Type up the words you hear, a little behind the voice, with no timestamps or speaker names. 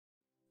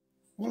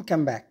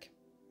Welcome back.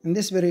 In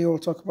this video we'll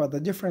talk about the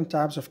different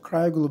types of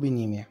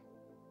cryoglobulinemia.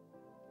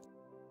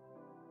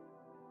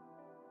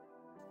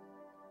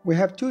 We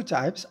have two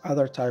types,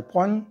 either type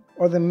 1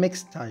 or the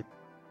mixed type.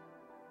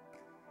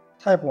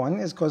 Type 1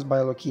 is caused by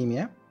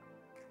leukemia,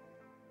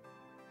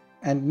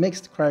 and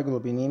mixed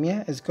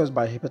cryoglobulinemia is caused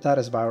by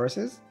hepatitis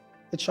viruses,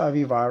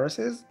 HIV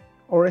viruses,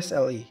 or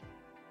SLE.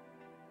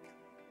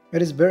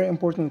 It is very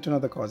important to know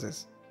the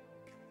causes.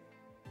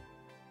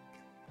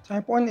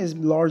 Type 1 is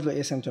largely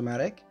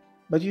asymptomatic,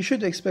 but you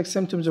should expect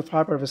symptoms of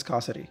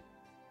hyperviscosity,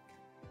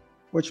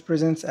 which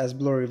presents as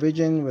blurry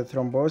vision with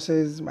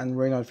thrombosis and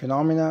Raynaud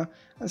phenomena,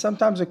 and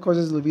sometimes it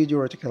causes lividio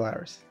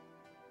reticularis.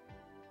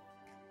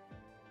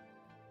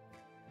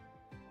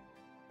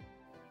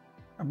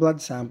 A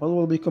blood sample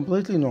will be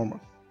completely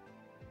normal.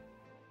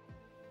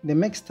 The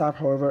mixed type,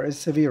 however, is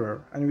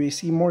severer, and we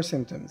see more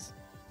symptoms.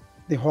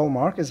 The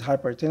hallmark is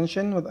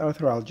hypertension with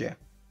arthralgia.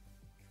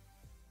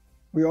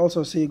 We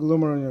also see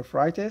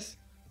glomerulonephritis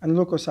and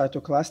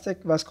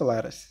leukocytoclastic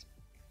vasculitis.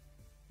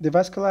 The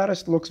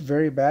vasculitis looks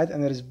very bad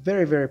and it is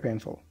very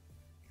painful.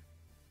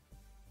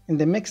 In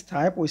the mixed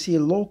type, we see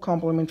low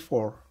complement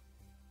 4.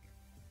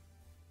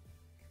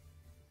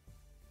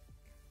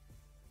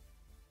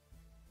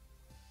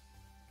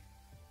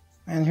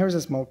 And here's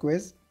a small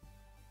quiz.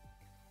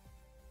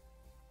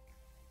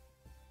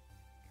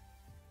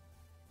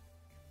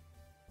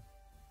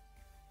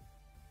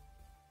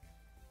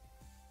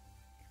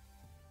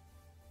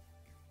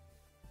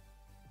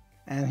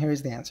 And here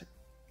is the answer.